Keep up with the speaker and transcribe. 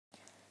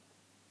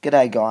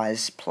G'day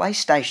guys,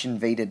 PlayStation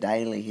Vita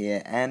Daily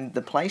here, and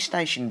the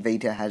PlayStation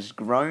Vita has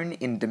grown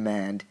in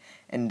demand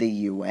in the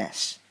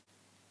US.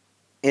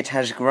 It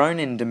has grown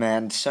in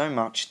demand so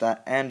much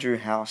that Andrew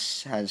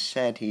House has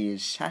said he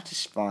is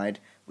satisfied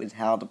with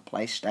how the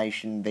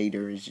PlayStation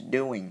Vita is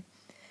doing.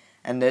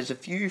 And there's a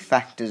few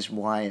factors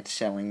why it's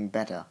selling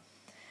better.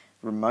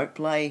 Remote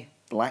Play,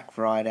 Black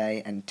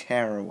Friday, and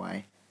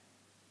Tearaway.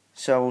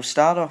 So we'll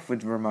start off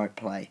with Remote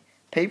Play.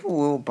 People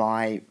will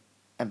buy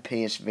a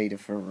PS Vita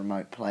for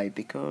Remote Play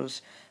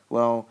because,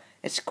 well,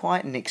 it's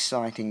quite an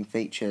exciting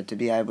feature to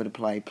be able to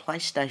play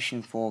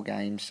PlayStation 4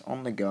 games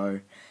on the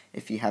go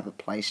if you have a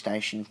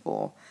PlayStation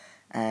 4,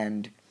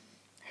 and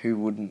who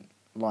wouldn't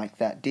like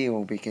that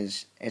deal,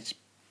 because it's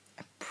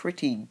a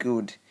pretty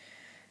good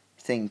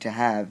thing to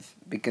have,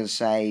 because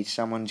say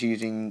someone's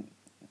using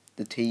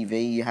the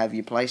TV you have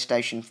your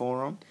PlayStation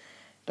 4 on,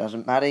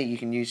 doesn't matter, you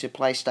can use your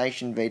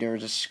PlayStation Vita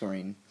as a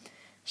screen.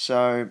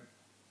 So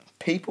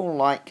people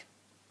like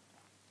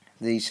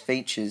these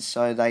features,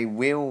 so they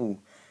will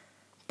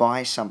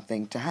buy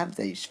something to have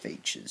these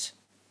features.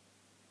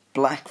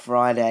 Black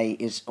Friday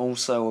is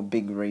also a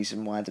big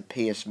reason why the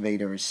PS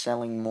Vita is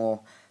selling more,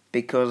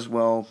 because,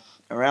 well,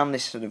 around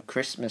this sort of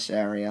Christmas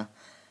area,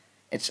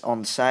 it's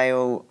on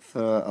sale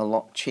for a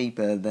lot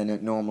cheaper than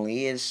it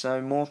normally is,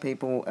 so more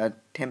people are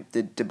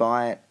tempted to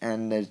buy it,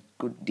 and there's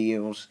good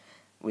deals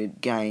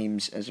with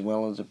games as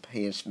well as a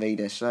PS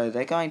Vita, so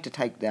they're going to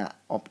take that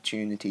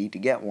opportunity to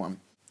get one.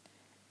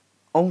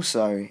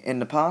 Also, in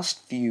the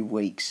past few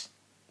weeks,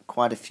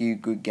 quite a few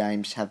good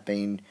games have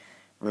been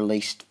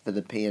released for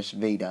the PS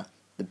Vita.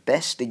 The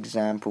best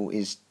example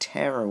is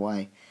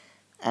Tearaway,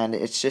 and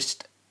it's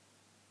just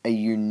a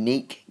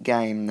unique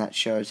game that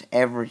shows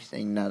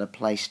everything that a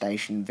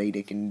PlayStation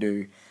Vita can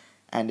do,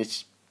 and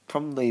it's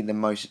probably the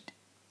most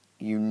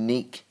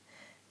unique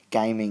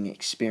gaming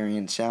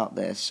experience out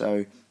there,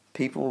 so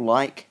people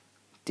like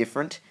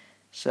different,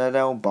 so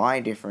they'll buy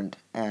different,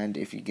 and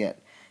if you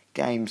get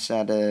games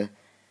that are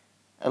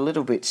a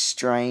little bit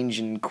strange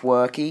and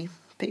quirky,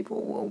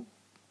 people will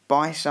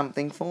buy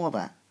something for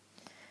that.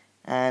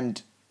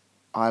 And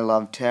I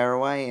love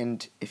Tearaway,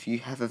 and if you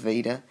have a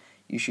Vita,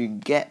 you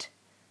should get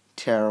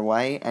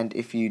Tearaway, and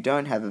if you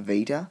don't have a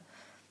Vita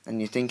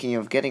and you're thinking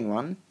of getting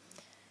one,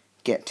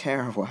 get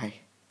Tearaway,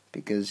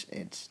 because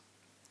it's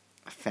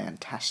a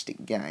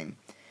fantastic game.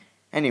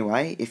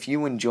 Anyway, if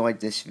you enjoyed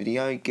this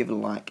video, give it a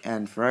like,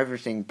 and for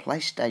everything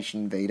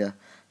PlayStation Vita,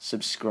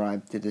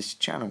 subscribe to this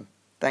channel.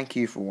 Thank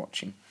you for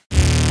watching.